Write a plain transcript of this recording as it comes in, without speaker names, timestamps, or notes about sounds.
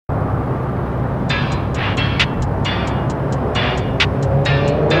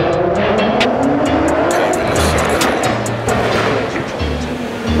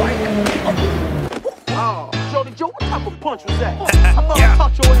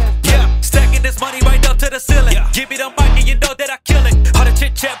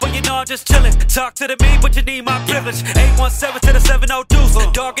Talk to the me, but you need my privilege. 817 to the 70 deuce.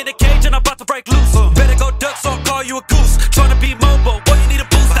 Dog in the cage and I'm about to break loose. Better go duck, so I'll call you a goose. Tryna be mobile, boy, you need a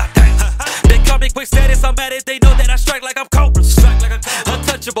boost. They call me Quik Statiz, I'm at it. They know that I strike like I'm Cobra.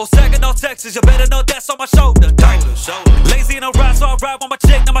 Untouchable, Saginaw, Texas. You better know that's on my shoulder. Lazy and I ride, so I ride with my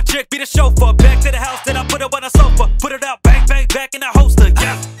chick. Now my chick be the chauffeur. Back to the house, then I put it on the sofa. Put it out, bang, bang, back in the holster.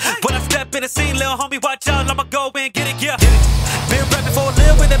 Yeah. When I step in the scene, little homie, watch out. I'ma go and get it, yeah. Been rapping for a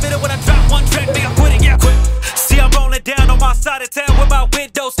little bit, a minute when I drop one track, nigga, quit it, yeah. See, I'm rolling down on my side of town with my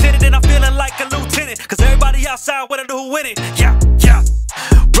windows tinted, and I'm feeling like a lieutenant. Cause everybody outside wanna know who winning. Yeah, yeah.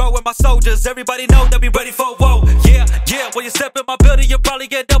 Roll with my soldiers, everybody know that we ready for whoa. Yeah, yeah, when you step in my building, you probably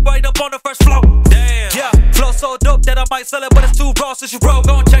get up right up on the first floor. Damn. Yeah, flow so dope that I might sell it, but it's too raw since you roll.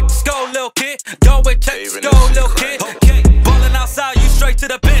 Go and check the score, little kid. Go and check the score, little kid. Okay, ballin' outside, you straight to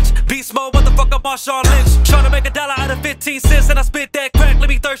the bench. Beast mode, motherfucker, Marshawn Lynch. Tryna make $1 out of 15 cents, and I spit that crack, let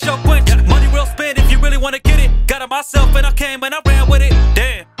me thirst your quench. Money real spend if you really wanna get it. Got it myself and I came and I ran with it.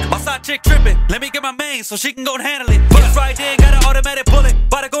 Damn, my side chick trippin'. Let me get my main so she can go and handle it. But it's right there, got an automatic bullet.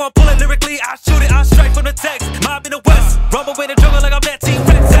 About to go and pull it lyrically, I